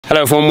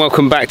Hello everyone,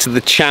 welcome back to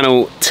the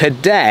channel.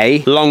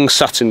 Today, Long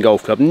Sutton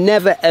Golf Club.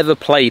 Never ever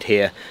played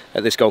here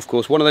at this golf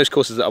course. One of those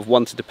courses that I've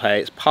wanted to play.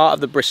 It's part of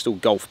the Bristol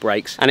Golf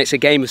Breaks and it's a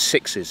game of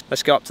sixes.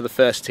 Let's go up to the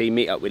first tee,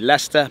 meet up with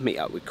Lester, meet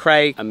up with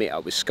Craig and meet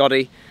up with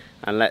Scotty,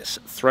 and let's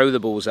throw the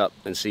balls up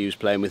and see who's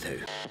playing with who.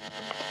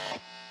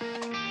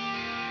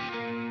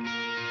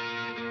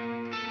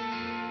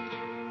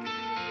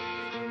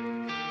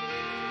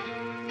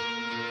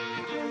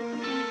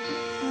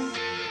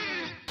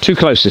 Two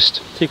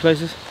closest. Two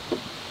closest.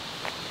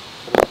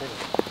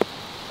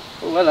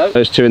 Oh, hello.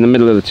 Those two in the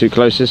middle are the two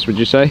closest, would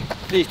you say?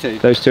 These two.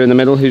 Those two in the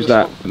middle. Who's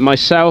that?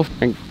 Myself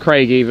and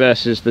Craigie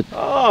versus the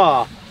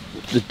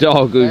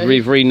dog who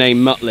we've renamed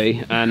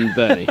Muttley and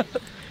Bernie.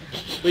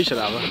 We should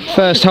have her.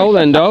 First hole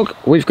then, dog.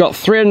 We've got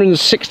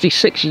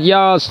 366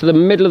 yards to the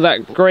middle of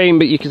that green,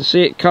 but you can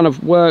see it kind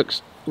of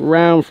works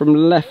round from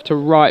left to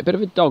right. Bit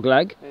of a dog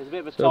leg. There's a bit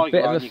of a So tiger a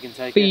bit line of you can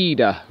take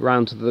feeder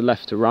round to the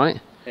left to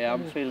right. Yeah,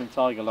 I'm feeling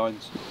tiger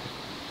lines.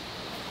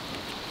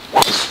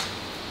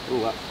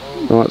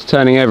 Well, it's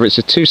turning over. It's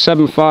a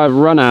 275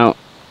 run out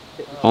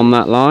on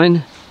that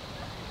line.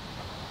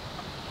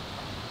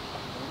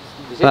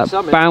 That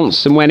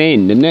bounced and went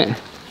in, didn't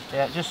it?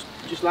 Yeah,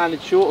 just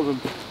landed short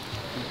of them.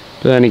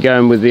 Bernie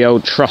going with the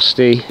old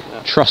trusty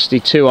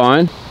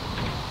 2-iron.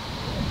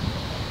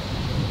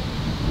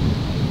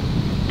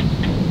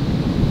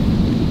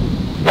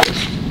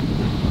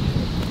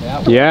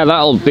 Yeah,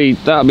 that'll be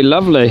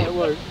lovely.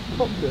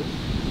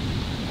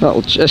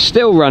 That'll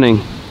still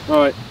running.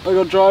 Alright, I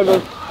got a driver,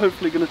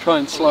 hopefully going to try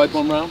and slide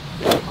one round.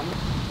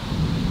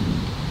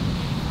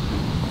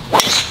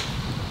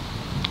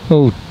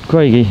 Oh,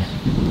 Craigie.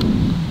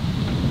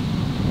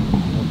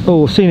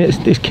 Oh, I've seen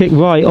it's kicked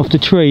right off the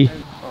tree.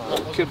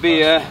 Could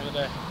be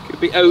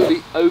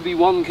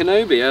Obi-Wan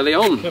Kenobi early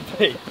on. Could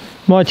be.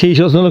 My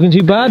t-shirt's not looking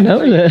too bad now,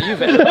 is it? You've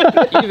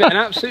hit an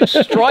absolute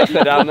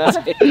striker down there.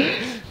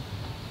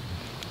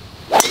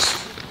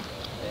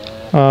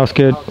 Oh, that's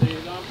good.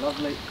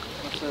 Lovely.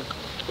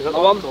 Is that the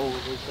one?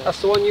 That's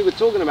the one you were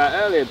talking about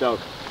earlier, dog.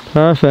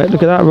 Perfect,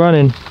 look at that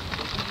running.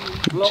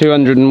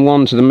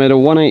 201 to the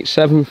middle,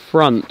 187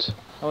 front.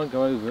 I won't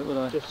go over it, will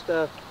I? Just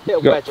hit a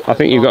wedge. I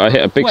think you've got to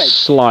hit a big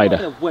slider.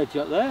 A wedge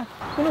up there.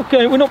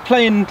 We're not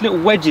playing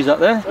little wedges up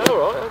there.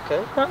 Oh, right,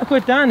 okay. Look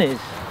where Dan is.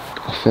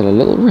 I feel a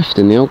little rift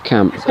in the old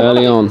camp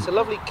early on. It's a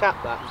lovely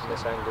cap, that, from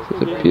this angle.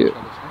 It's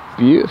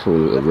a beautiful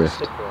little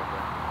rift.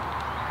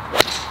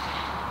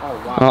 Oh,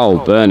 wow.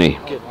 Oh, Bernie.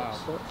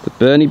 The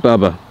Bernie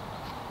Bubba.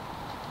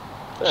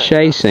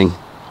 Chasing.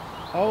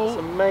 Oh, it's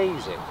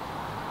amazing.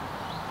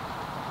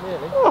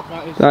 Really? Oh,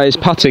 that is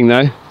putting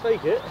though.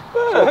 Take it.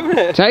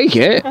 Take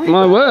it?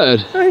 My word.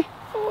 Hey,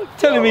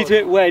 telling me to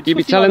hit wedge. You'd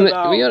be telling the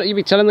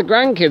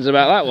grandkids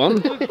about that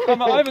one.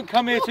 I haven't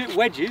come here to hit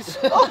wedges.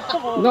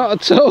 Not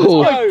at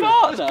all.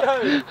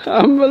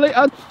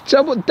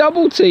 Unbelievable.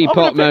 Double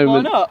teapot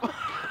moment.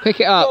 Pick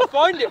it up. I'll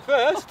find it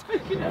first.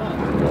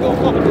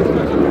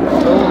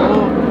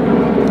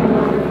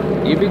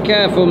 You be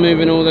careful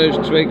moving all those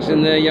twigs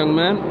in there, young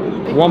man.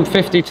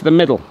 150 to the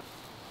middle.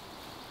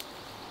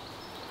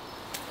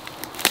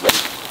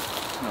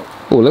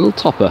 Oh, a little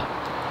topper.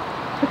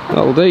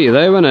 That'll do you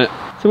though, won't it?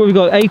 So what have we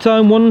got,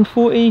 8-iron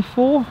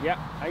 144? Yeah,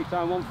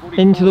 8-iron 144.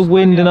 Into the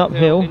wind and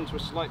uphill. Into a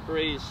slight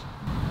breeze.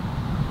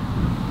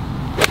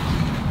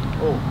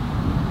 Oh,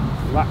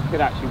 that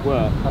could actually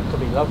work. That could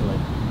be lovely.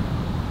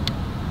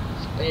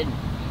 Spin.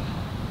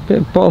 Bit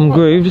of bottom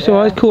groove, just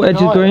alright, caught edge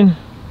of the green.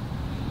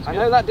 I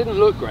know that didn't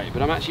look great,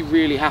 but I'm actually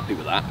really happy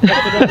with that.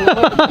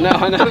 No,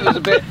 I know it was a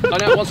bit, I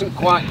know it wasn't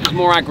quite, it was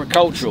more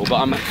agricultural,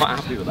 but I'm quite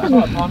happy with that.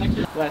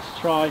 Let's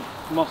try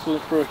muscle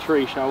it through a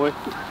tree, shall we?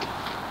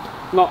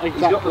 Not exactly.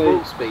 He's got the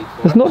ball speed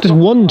for It's not just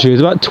one tree,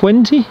 it's about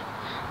 20.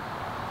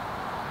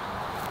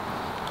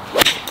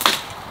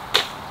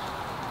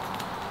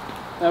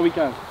 There we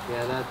go.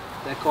 Yeah,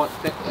 they're quite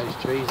thick, those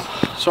trees.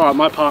 It's alright,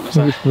 my partner's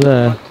there. Just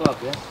there. Club,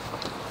 yeah?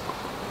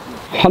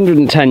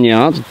 110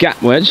 yards, gap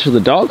wedge for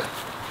the dog.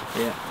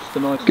 Yeah, just a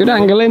nice Good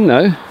angle in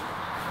though.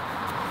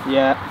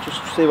 Yeah,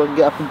 just see if I can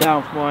get up and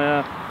down for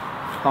my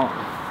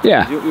partner.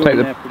 Yeah,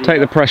 You're take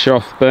the pressure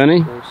off,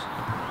 Bernie.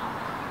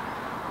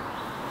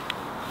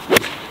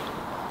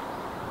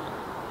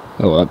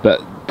 Oh,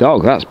 but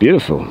dog, that's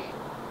beautiful.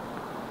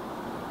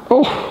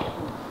 Oh,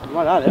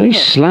 Right at he it.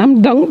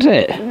 slam dunked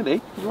it.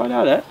 Really? Right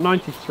at it.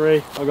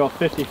 93, I got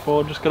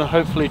 54. Just going to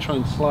hopefully try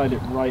and slide it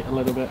right a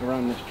little bit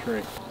around this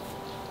tree.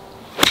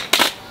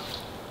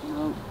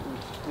 No,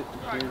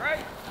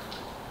 right.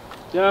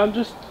 Yeah,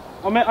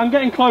 I'm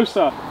getting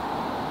closer.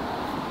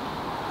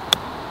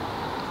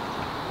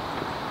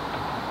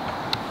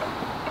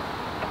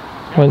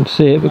 Won't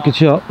see it, but good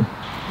shot.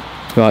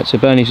 Right, so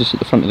Bernie's just at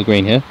the front of the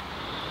green here.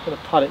 Gonna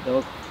putt it,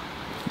 dog.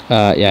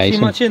 Yeah,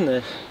 Too much in there.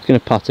 He's going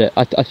to putt it.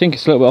 I think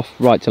it's a little bit off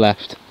right to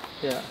left.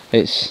 Yeah.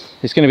 It's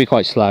going to be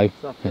quite slow.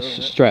 Uphill,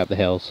 It's straight up the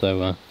hill,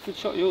 so. Good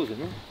shot yours,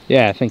 isn't it?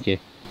 Yeah, thank you.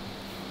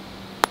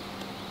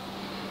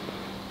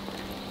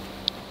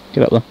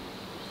 Get up there.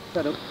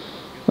 Set up.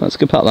 That's a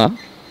good putt, that.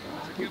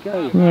 Good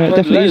go. Right,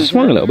 definitely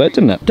swung a little bit,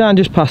 didn't it? Dan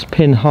just passed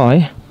pin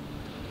high.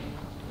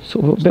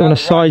 Sort of a bit on a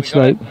side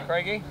slope.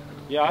 Craigie?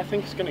 Yeah, I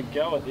think it's going to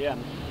go at the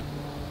end.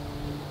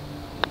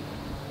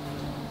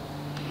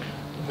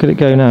 Look at it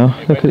go now.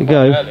 Look at it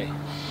go.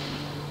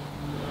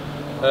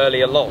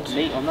 Early a lot.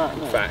 Neat on that,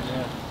 In fact.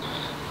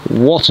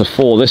 What a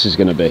fall this is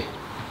going to be.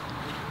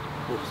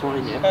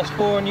 Best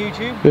 4 on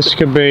YouTube? This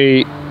could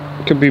be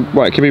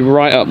well, it could be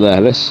right up there.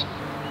 This.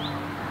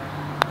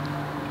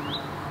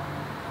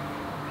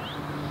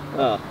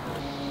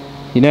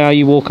 You know how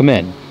you walk them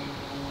in?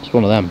 It's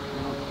one of them.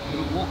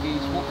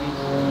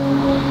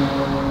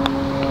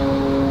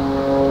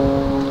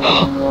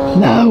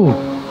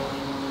 No!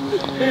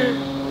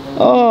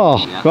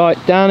 Oh, right,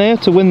 down here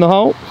to win the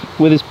hole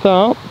with his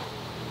part.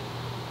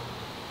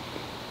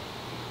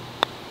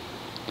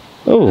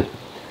 Oh,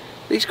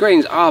 These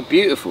greens are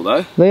beautiful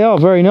though. They are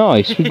very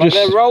nice. We Like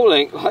they're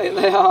rolling. Like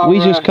they are. we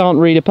just can't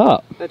read a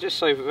putt. They're just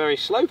so very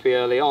slopey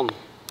early on.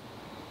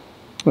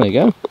 There you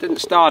go. Didn't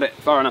start it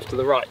far enough to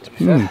the right, to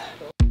be fair.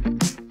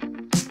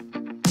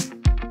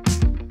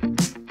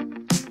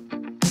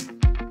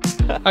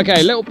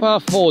 Okay, little par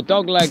 4,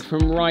 dog leg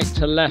from right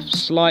to left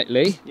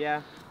slightly.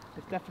 Yeah,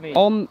 it's definitely...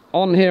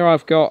 On here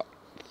I've got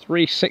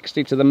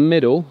 360 to the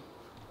middle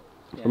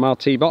from our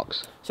tee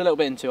box. It's a little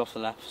bit into off the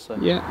left, so...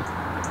 Yeah.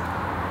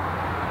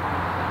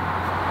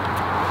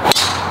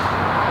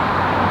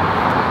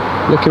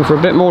 Looking for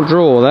a bit more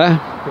draw there,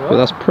 but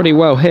that's pretty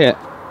well hit.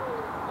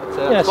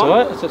 Yeah, it's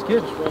alright, that's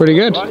good. Pretty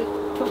good.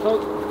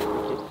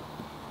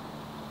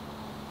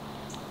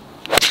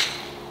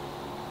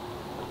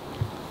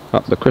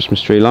 Up the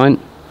Christmas tree line.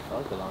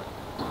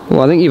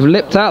 Well, I think you've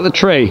lipped out the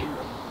tree.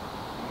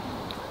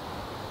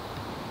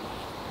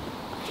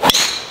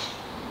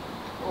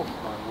 Oh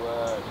my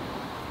word.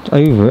 It's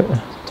over it.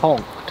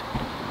 Tonked,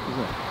 isn't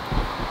it?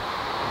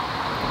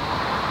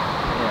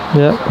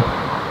 Yeah.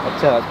 I'd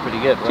say that's pretty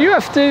good, right? Do you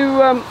have to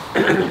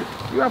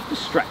you have to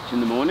stretch in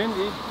the morning?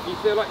 Do you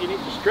feel like you need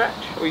to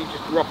stretch, or you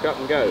just rock up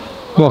and go?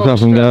 Walk up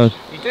and go.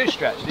 You do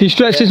stretch, Did you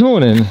stretch this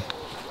morning?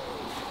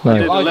 No.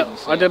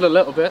 I did a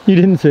little bit. You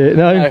didn't see it,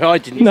 no? No, I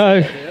didn't.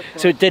 No.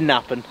 So it didn't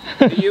happen.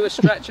 Are you a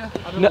stretcher?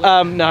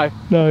 No. No.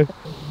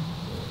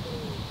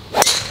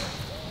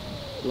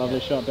 Lovely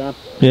shot, Dan.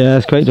 Yeah,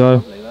 that's a great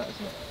drive.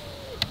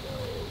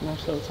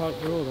 Nice little tight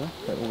draw there.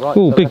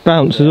 Oh, big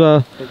bounce as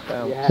well.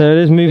 There it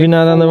is, moving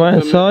now down the right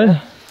hand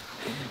side.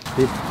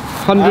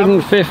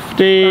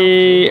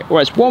 150. Well,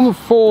 it's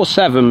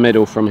 147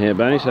 middle from here,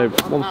 Bernie. So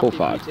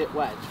 145.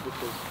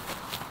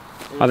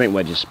 I think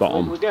wedge is spot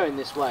on. We're going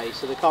this way,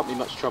 so there can't be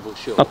much trouble,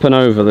 sure. Up and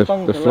over, the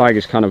flag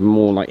is kind of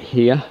more like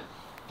here.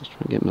 Just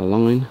trying to get my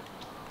line.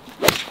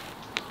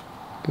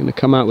 Going to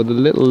come out with a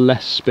little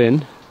less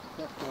spin.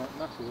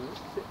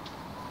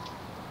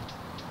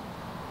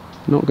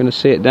 Not going to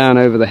see it down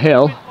over the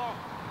hill.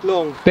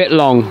 Long. Bit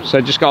long,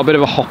 so just got a bit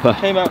of a hopper.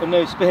 Came out with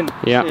no spin.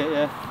 Yeah.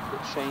 Yeah.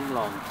 Shane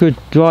Long. Good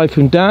drive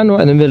from Dan, right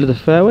in the middle of the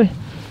fairway. You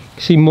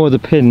can see more of the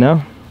pin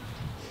now.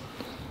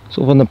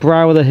 Sort of on the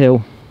brow of the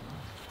hill.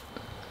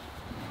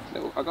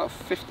 I got a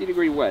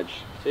 50-degree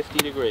wedge. 50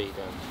 degree,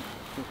 Dan.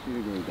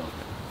 50-degree dog.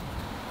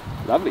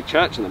 Lovely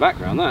church in the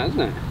background, that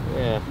isn't it?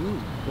 Yeah.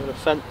 Got a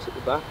fence at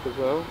the back as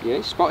well. Yeah,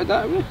 you spotted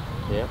that, haven't you?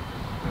 Yeah.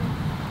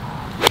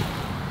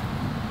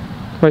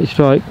 Great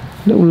strike.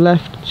 Little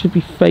left, should be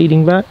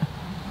fading back.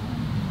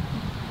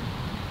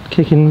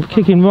 Kicking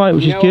right,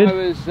 which is good. I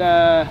was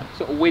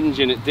sort of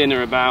whinging at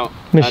dinner about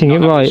missing not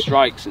it having right. a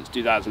strike since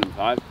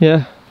 2005.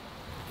 Yeah.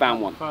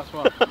 Found one. First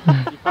one.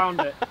 You found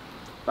it.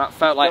 That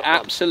felt like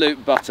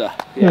absolute butter.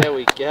 There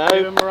we go.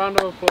 Give him a round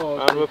of applause.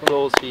 Round of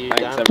applause for you,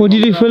 Thanks, Dan. What do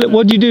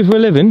you do for a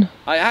living?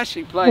 I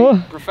actually play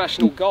What?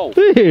 professional golf.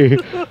 Do you?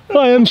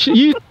 I am.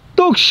 You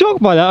dog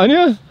shocked by that, aren't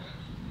you?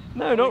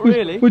 No, not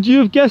really. Would you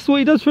have guessed what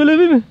he does for a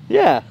living?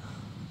 Yeah.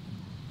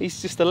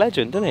 He's just a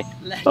legend, isn't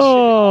he?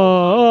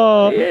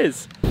 Oh. He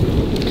is.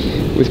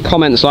 With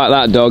comments like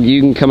that, dog,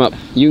 you can come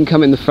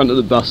in the front of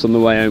the bus on the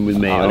way home with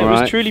me, And it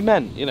alright? was truly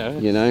meant, you know.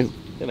 You know,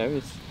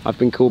 It's I've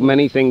been called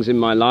many things in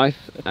my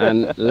life,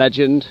 and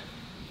legend,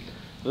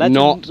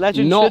 legend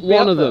not should be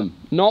one up of there. them.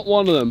 Not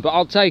one of them, but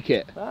I'll take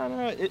it.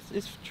 No,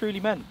 it's truly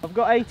meant. I've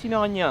got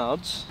 89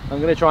 yards. I'm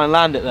going to try and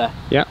land it there.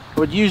 Yeah. I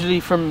would usually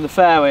from the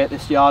fairway at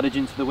this yardage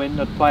into the wind,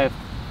 I'd play a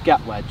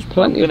gap wedge.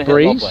 Plenty I'm of gonna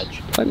hit a breeze. lob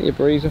wedge Plenty of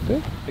breeze up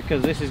here.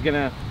 because this is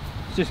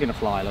it's just gonna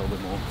fly a little bit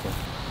more. So.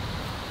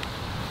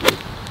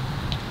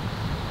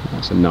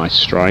 That's a nice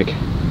strike.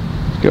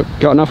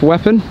 Got enough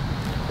weapon?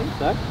 I think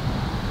so.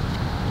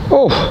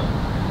 Oh!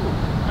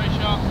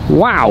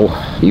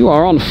 Wow, you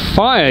are on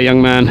fire,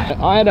 young man.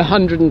 I had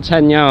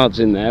 110 yards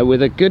in there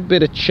with a good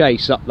bit of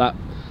chase up that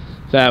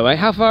fairway.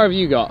 How far have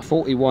you got?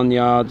 41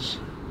 yards.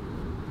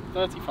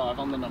 35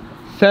 on the number.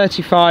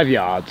 35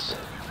 yards.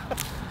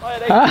 I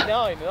had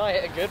 89 and I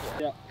hit a good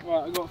one. Yeah.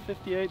 Right, I've got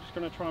 58. Just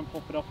going to try and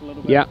pop it up a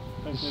little bit. Yeah,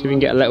 Hopefully so we can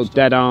get a little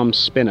dead arm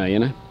spinner, you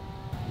know?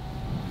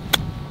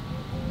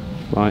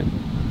 Right.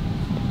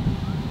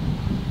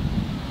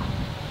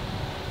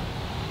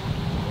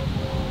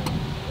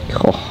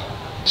 Oh.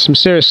 Some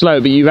serious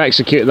slope, but you've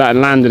executed that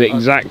and landed it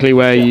exactly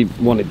where you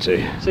wanted to.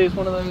 See, it's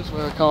one of those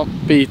where I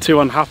can't be too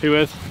unhappy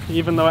with.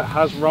 even though it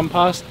has run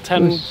past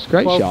 10, It's a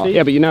great 12 shot. feet.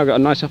 Yeah, but you now got a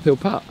nice uphill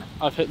putt.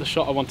 I've hit the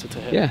shot I wanted to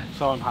hit, Yeah.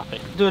 so I'm happy.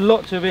 Do a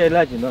lot to a bit of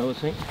legend, I would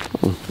think.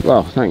 Oh,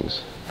 well,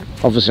 thanks.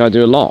 Obviously, I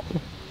do a lot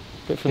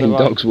Bit from in the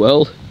right. Dog's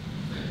world.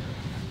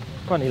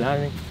 Funny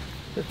landing.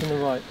 Bit from the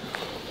right.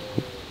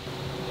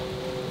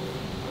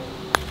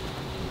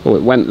 Oh,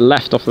 it went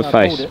left off the I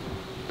face. pulled it.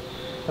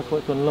 That's why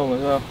it's gone long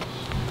as well.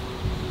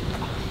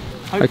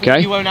 Okay.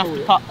 Hopefully you won't have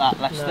to putt that,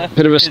 Lester.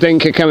 Bit of a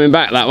stinker coming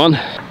back, that one.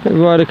 Bit of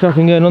Ryder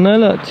Cupping going on there,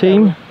 look,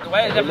 team. The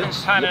way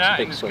everything's panning out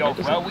in this golf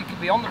world, we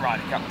could be on the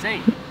Ryder Cup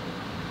team.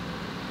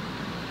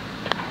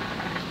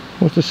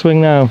 What's the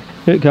swing now?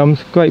 Here it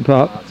comes, great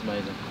putt. That's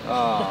amazing.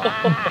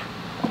 Oh,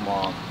 come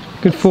on.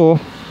 Good 4.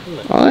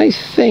 I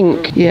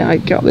think, yeah, I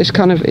got this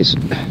kind of,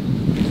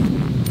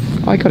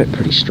 I got it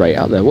pretty straight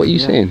out there. What are you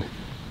saying?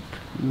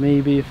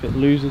 Maybe if it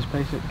loses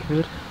pace it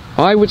could.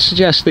 I would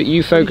suggest that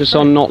you focus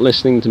on not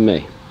listening to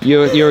me.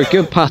 You're a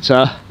good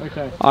putter.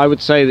 Okay. I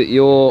would say that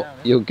you're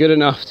good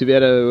enough to be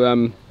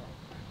able to,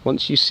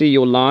 once you see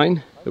your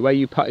line, the way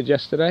you putted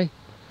yesterday,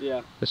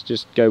 Yeah. let's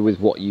just go with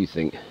what you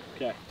think.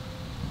 Okay.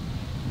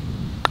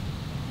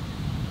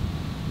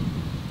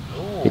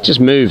 It just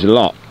moved a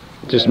lot.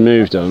 Just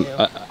moved on.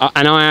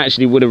 And I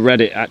actually would have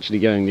read it actually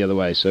going the other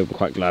way, so I'm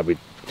quite glad we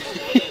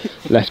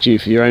left you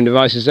for your own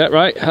devices there,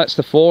 right? That's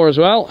the 4 as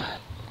well.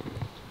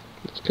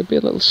 This could be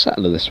a little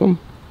settler, this one.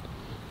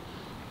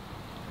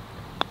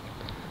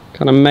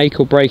 Kind of make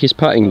or break his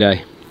putting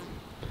day.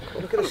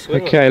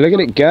 Okay, look at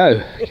it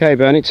go. Okay,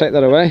 Bernie, take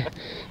that away.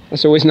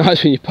 That's always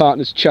nice when your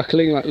partner's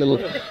chuckling like little,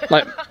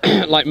 like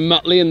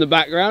Muttley in the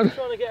background.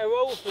 Trying to get a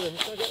roll for them,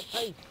 trying to get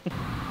pace.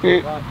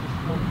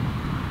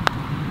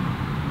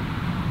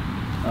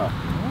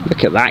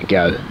 Look at that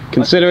go.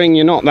 Considering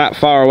you're not that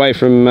far away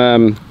from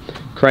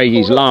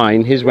Craigie's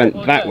line, his went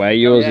that way,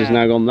 yours has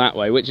now gone that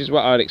way, which is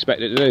what I'd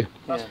expect it to do.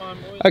 That's fine,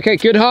 boys. Okay,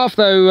 good half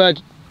though,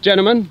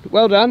 gentlemen.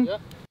 Well done. Yeah.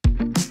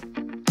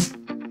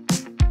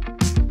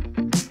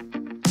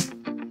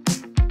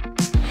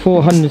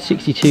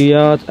 462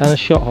 yards and a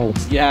shot hole.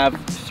 You have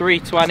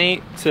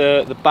 320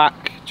 to the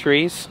back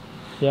trees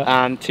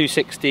Yeah. and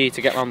 260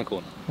 to get around the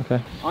corner.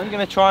 Okay. I'm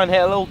going to try and hit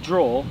a little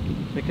draw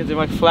because if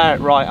I flare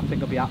it right, I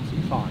think I'll be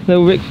absolutely fine.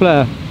 Little Ric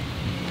Flair.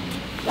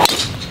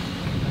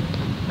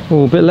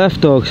 Oh, a bit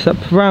left, dogs.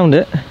 Up round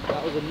it.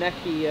 That was a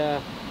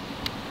necky,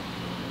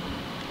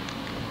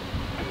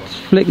 Just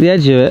flick the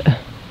edge of it.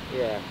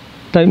 yeah.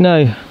 Don't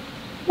know.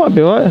 Might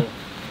be alright.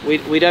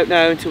 We don't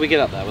know until we get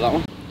up there with that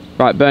one.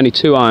 Right, Bernie,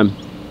 2 iron.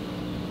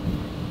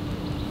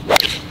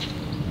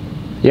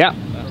 Yeah,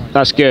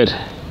 that's good.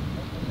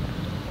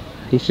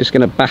 He's just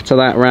going to batter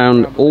that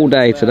round all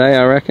day today,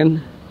 I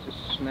reckon.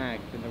 Just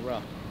snagged in the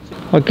rough.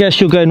 I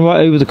guess you're going right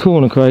over the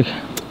corner, Craig.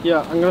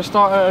 Yeah, I'm going to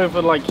start it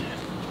over like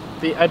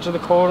the edge of the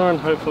corner and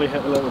hopefully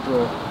hit a little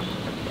draw.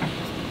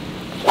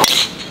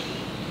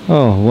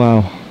 Oh,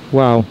 wow.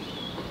 Wow.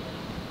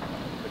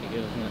 Pretty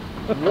good, isn't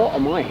it? What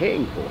am I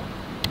hitting for?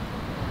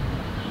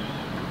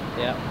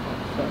 Yeah.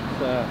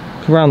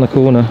 That's, Around the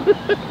corner.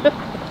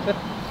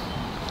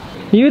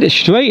 You hit it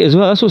straight as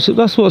well. That's what's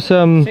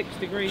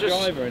 6-degree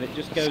driver and it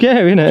just goes.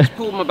 scary, isn't it?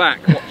 Pulled my back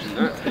watching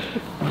that.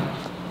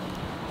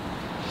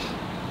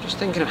 Just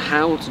thinking of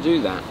how to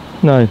do that.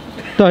 No,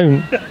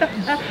 don't.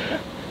 There.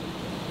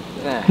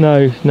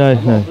 No, no,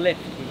 no, Lift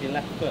with your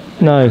left foot.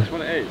 no. That's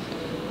what it is.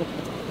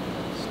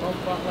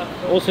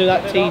 Also,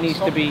 that tee needs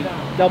to be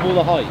double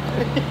the height.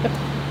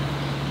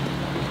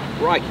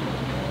 Right.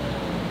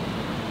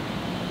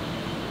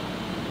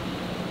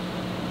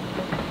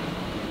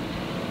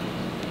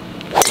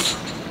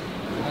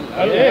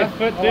 Oh, yeah,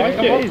 foot didn't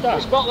come off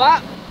that. Spot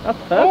that. That's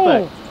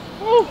perfect.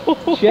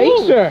 Oh.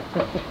 Chaser.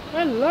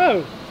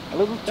 Hello. A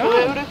little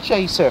Toyota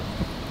chaser.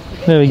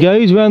 There he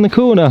goes, round the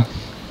corner.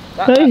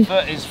 Hey,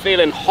 Foot is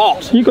feeling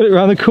hot. you got it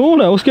round the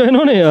corner. What's going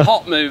on here?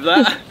 Hot move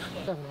that.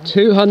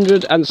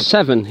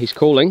 207 he's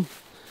calling.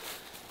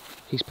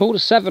 He's pulled a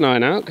 7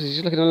 iron out because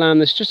he's looking to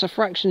land this just a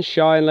fraction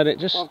shy and let it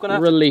just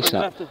release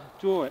I'm up. going to have to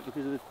draw it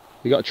because of the,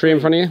 You got a tree in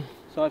front of you?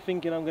 so I'm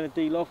thinking I'm going to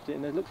de-loft it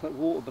and there looks like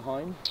water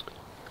behind.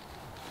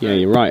 Yeah,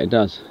 you're right, it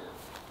does.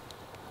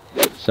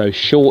 So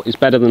short is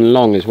better than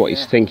long is what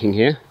he's thinking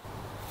here.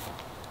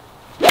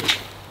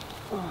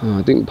 Oh,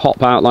 it didn't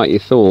pop out like you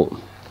thought.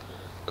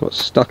 Got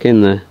stuck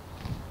in there.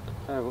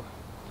 Oh,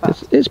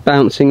 It's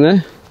bouncing though.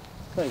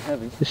 very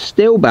heavy. It's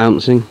still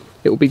bouncing.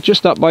 It will be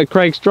just up by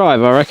Craig's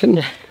drive, I reckon.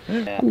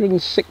 Yeah.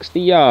 160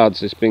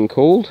 yards it's been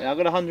called. Yeah, I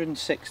got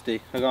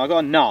 160. I got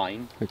a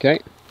 9. Okay. I'm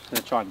going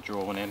to try and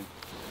draw one in.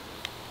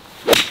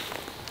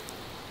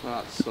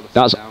 Well,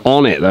 That's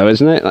on it though,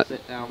 isn't it?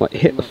 Like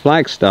hit the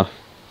flag stuff.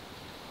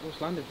 Oh,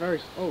 it's landed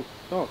very. Oh,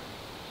 dog.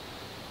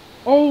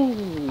 Oh.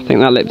 I think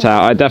that lipped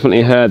out. I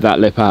definitely heard that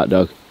lip out,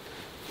 Doug.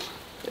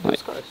 Like,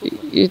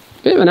 you're a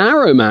bit of an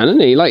arrow man, isn't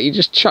he? Like you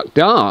just chuck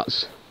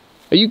darts.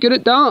 Are you good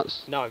at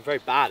darts? No, I'm very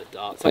bad at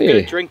darts. Are I'm good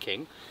you? at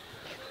drinking.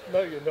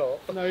 No, you're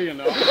not. No, you're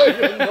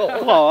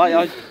not. Well,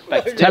 I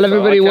Tell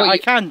everybody what I you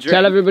can drink.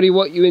 Tell everybody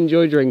what you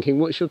enjoy drinking.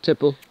 What's your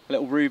tipple? A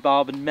little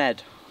rhubarb and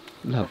med.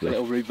 A Lovely.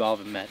 little rhubarb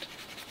and med.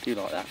 Do you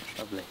like that?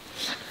 Lovely.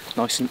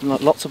 Nice and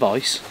lots of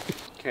ice.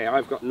 Okay,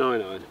 I've got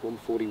 9 iron,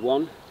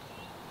 141.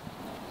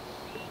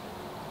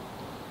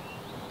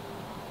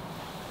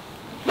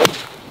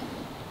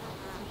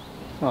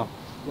 Oh,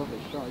 lovely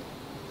strike.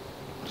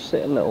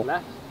 Sit a little.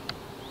 Left.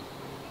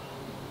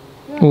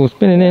 Oh,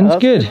 spinning in, it's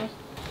good.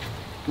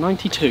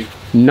 92.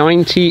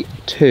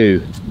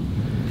 92.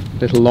 A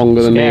little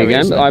longer than Scary, me again.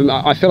 isn't it?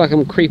 I feel like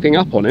I'm creeping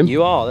up on him.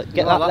 You are.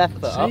 Get that left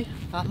foot up. See?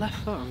 That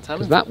left foot, I'm telling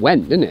Because you. that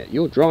went, didn't it?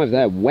 Your drive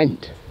there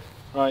went.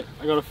 Right,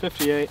 I got a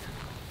 58.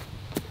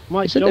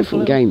 Might It's a jump different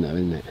little. game though,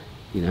 isn't it?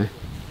 You know?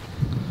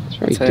 It's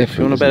very So different. if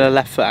you want a isn't bit it? of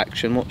left foot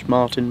action, watch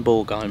Martin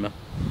Borgheimer.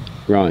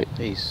 Right,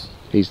 He's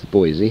he's the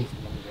boy, is he?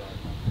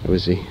 Or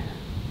is he?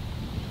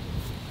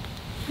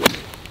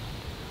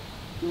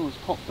 Oh, it's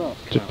popped up.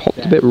 Just popped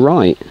a bit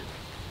right.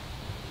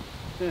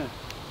 Yeah.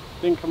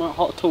 Didn't come out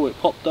hot at all, it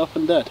popped up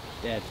and dead.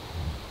 dead.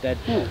 Dead.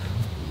 Yeah.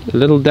 A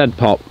little dead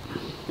pop.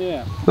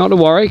 Yeah. Not to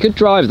worry, good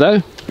drive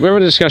though. We're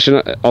having a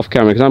discussion off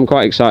camera because I'm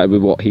quite excited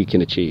with what he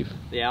can achieve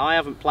Yeah, I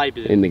haven't played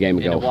with it in the game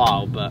of in golf. a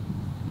while, but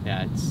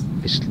yeah,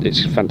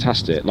 It's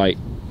fantastic. Like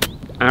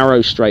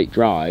arrow straight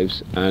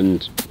drives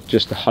and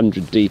just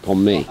 100 deep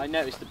on me. I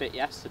noticed a bit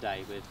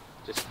yesterday with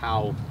just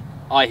how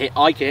I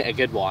can hit a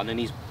good one and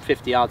he's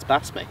 50 yards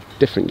past me,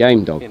 Different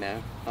game, dog. you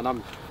know, and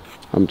I'm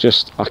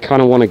I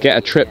kind of want to get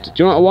a trip. Do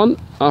you know what I want?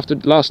 After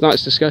last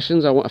night's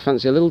discussions, I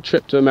fancy a little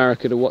trip to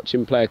America to watch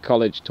him play a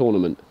college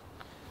tournament.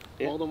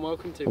 More than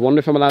welcome to. I wonder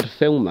if I'm allowed to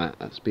film that.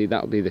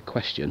 That would be the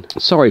question.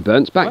 Sorry,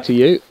 Burns. Back to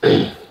you.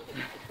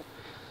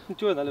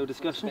 enjoying that little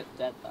discussion. It's a bit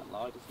dead, that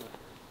line,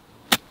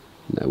 isn't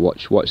it? No,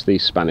 watch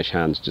these Spanish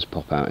hands just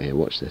pop out here.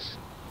 Watch this.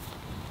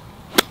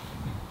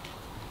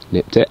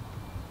 Nipped it.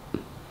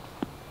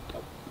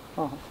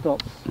 Oh,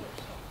 stop.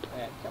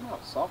 Yeah, it came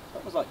out soft.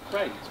 That was like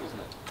cranes,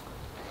 wasn't it?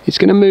 It's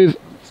going to move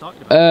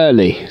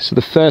early, so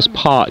the first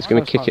part is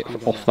going to kick it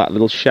off that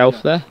little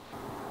shelf there.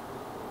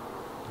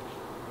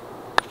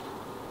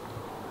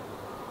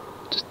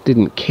 Just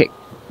didn't kick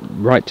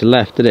right to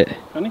left, did it?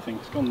 If anything,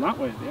 it's gone that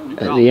way at the end.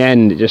 At the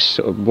end, it just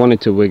sort of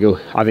wanted to wiggle.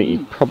 I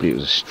think it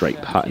was a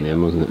straight putt in the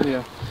end, wasn't it?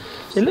 Yeah.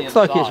 It looks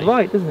like it's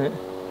right, doesn't it?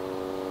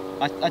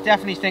 I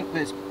definitely think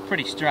that it's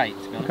pretty straight,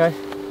 to be honest.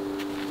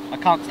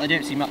 Okay. I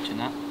don't see much in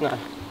that.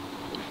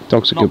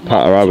 Dog's a good Not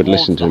putter. I would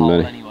towards listen to the him hole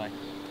really. anyway.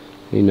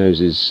 He knows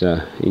his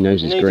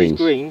knows his greens.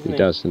 greens, He doesn't he?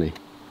 does, doesn't he?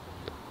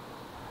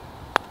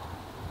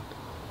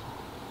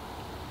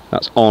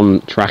 That's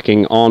on,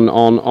 tracking,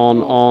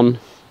 on.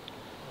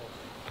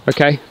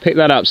 Okay, pick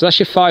that up. So that's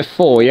your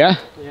 5-4, yeah?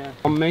 Yeah.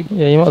 On me.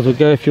 Yeah, you might as well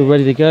go if you're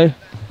ready to go.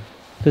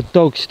 The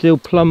dog's still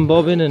plumb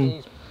bobbing and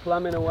He's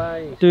plumbing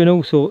away. doing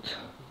all sorts.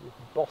 He's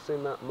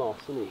bossing that moss,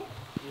 isn't he?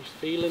 He's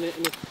feeling it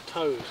in his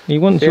toes. He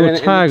wants Feeling your it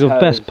in tag the of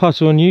best toes.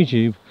 putter on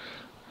YouTube.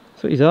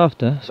 That's what he's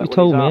after. That's what he what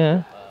told he's me,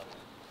 yeah.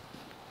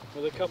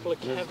 With a couple of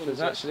Kevins.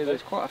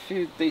 There's quite a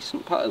few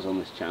decent putters on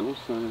this channel,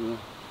 so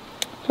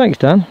Thanks,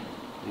 Dan.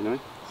 you know,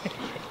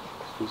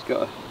 he's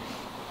got to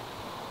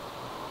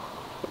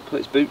put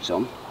his boots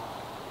on.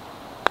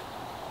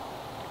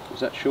 Is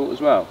that short as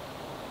well?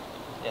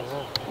 Yes.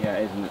 Yeah,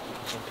 isn't it?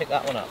 Pick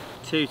that one up.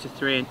 2 to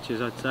 3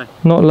 inches, I'd say.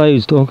 Not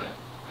loads, dog.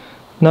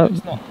 No.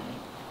 It's not.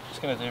 It's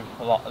going to do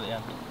a lot at the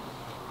end.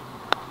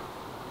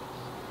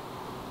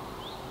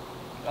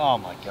 Oh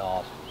my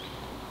god.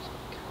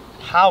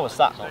 How has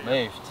that not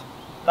moved?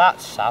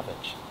 That's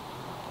savage.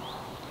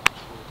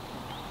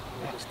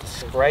 That's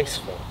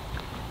disgraceful.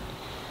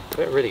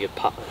 Got a really good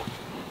putt there.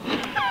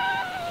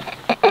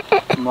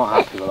 I'm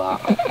not happy with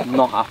that. I'm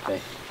not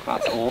happy.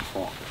 That's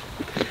awful.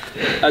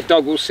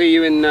 Dog, we'll see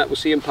you in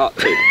part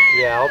 2.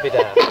 Yeah, I'll be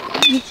there.